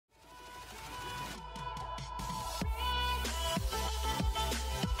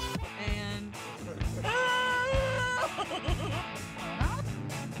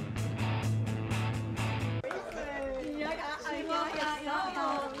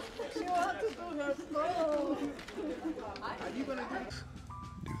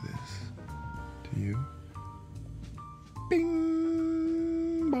Do this to you.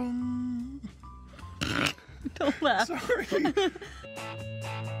 Bing bong. Don't laugh. Sorry.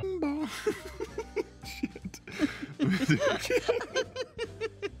 Bing bong. Shit. Let me do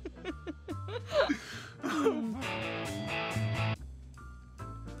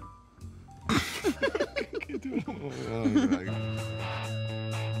it again.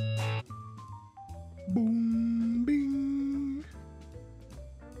 Boom, bing.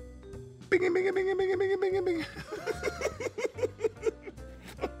 Bing, bing, bing, bing, bing, bing, bing, bing.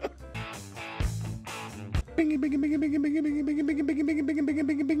 Bing, bing, bing, bing, bing, bing, bing, bing, bing, bing, bing, bing,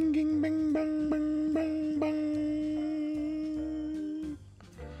 bing, bing, bing, bang, bang, bang, bang.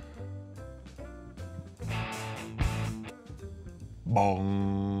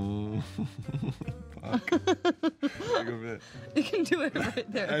 Bong. Fuck. You can do it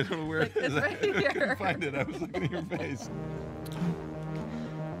right there. I don't know where it is. Right I here. couldn't find it. I was looking at your face.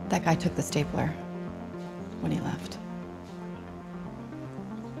 That guy took the stapler when he left.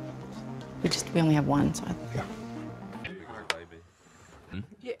 We only have one, so Yeah.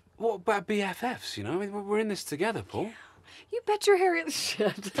 Yeah, what about BFFs, you know? I mean, we're in this together, Paul. You bet your hair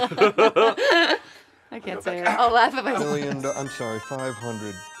shit. I can't say it. I'll laugh if I say it. I'm sorry,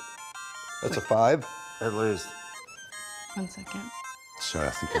 500. That's a 5? At least. 1 second. Sorry,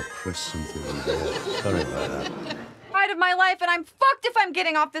 I think I pressed something in there. Sorry about that. Ride of my life, and I'm fucked if I'm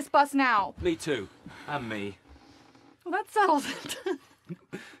getting off this bus now. Me too. And me. Well, that settles it.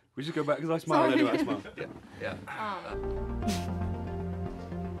 We should go back, because I smiled anyway. I smiled. Yeah.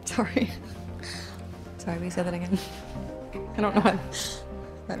 Sorry. Sorry, will you say that again? I don't know what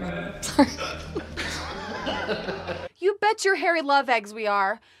that means. Sorry. You bet your hairy love eggs we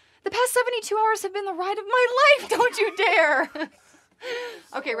are. The past 72 hours have been the ride of my life, don't you dare.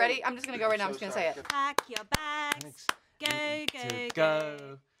 Okay, ready? I'm just gonna go right now, I'm just gonna say it. Pack your bags, go, go,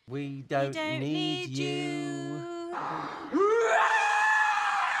 Go. We don't need you.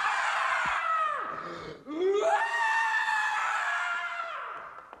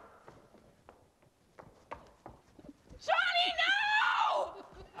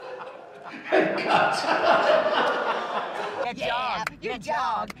 You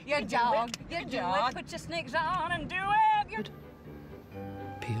jog, put your sneaks on and do it.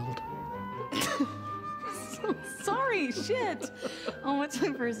 Peeled. Sorry, shit. Oh, it's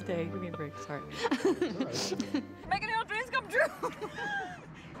my first day. Give me a break, sorry. Making your dreams come true.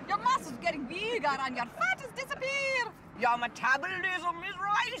 Your muscles getting bigger and your fat has disappeared. Your metabolism is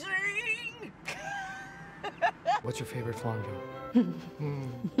rising. What's your favorite flan joke?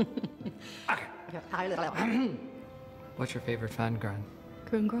 What's your favorite fan grind?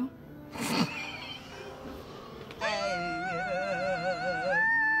 Groom girl?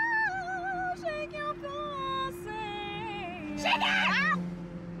 Shake your pussy. Shake it!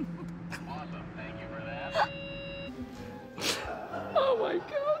 Awesome, thank you for that. Oh my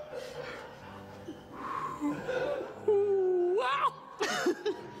god. Wow.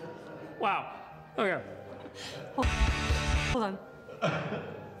 Wow. Okay. Hold on.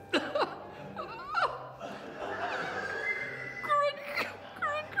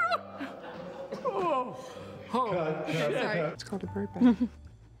 Sorry. It's called a bird bath. I'm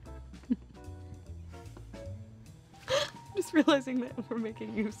just realizing that we're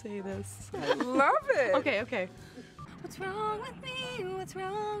making you say this. I love it. Okay. What's wrong with me? What's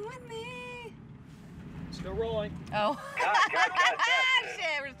wrong with me? Still rolling. Oh.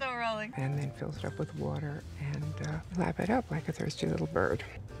 Shit, we're still rolling. And then fills it up with water and lap it up like a thirsty little bird.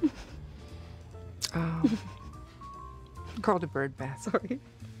 Called a bird bath. Sorry.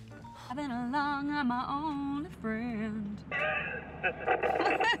 I've been along on my own friend.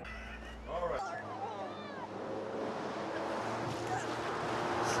 All right.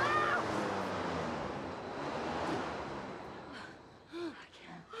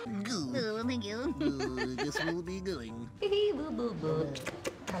 Good. Oh, thank you. Guess we'll be going. I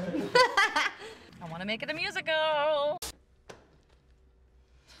want to make it a musical.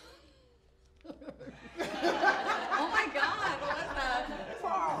 Oh my God, what was that?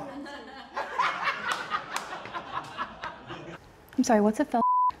 I'm sorry, what's a fell?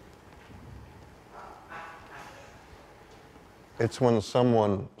 It's when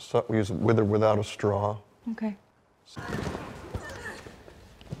someone uses with or without a straw. Okay.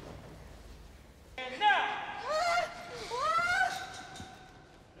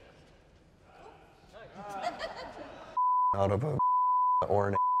 Out of a or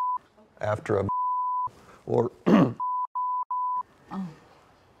an after a or Oh.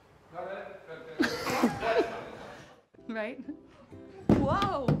 Right?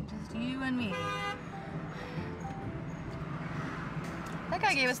 Whoa! Just you and me. That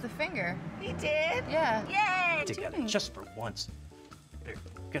guy gave us the finger. He did? Yeah. Yay! Together, just for once. There,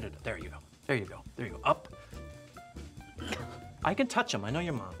 get it. There you go. There you go. There you go. Up. I can touch him. I know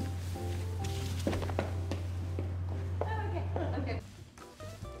your mom. Okay.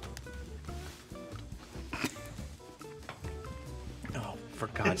 Oh, for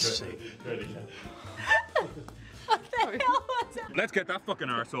God's sake. What the hell was that? Let's get that fucking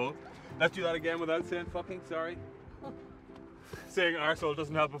arsehole. Let's do that again without saying fucking sorry. Saying arsehole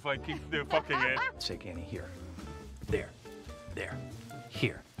doesn't help if I keep the fucking in. Sake, Annie, here. There. There.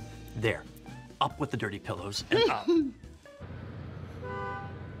 Here. There. Up with the dirty pillows and up.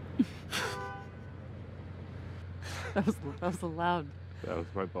 That was loud. That was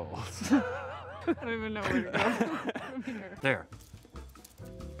my balls. I don't even know where to go from here. There.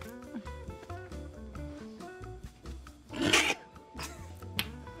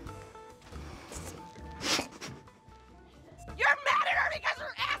 You're mad at her because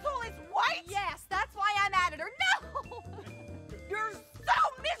her asshole is white? Yes, that's why I'm mad at her. No! You're so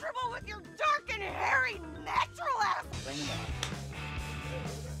miserable with your dark and hairy natural ass.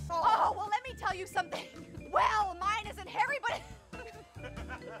 Oh, well, let me tell you something. Well, mine isn't hairy, but...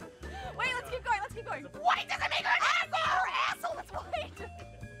 Wait, let's keep going, let's keep going. White doesn't make her an asshole. Her asshole is white.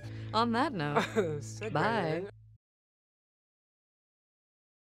 On that note, bye.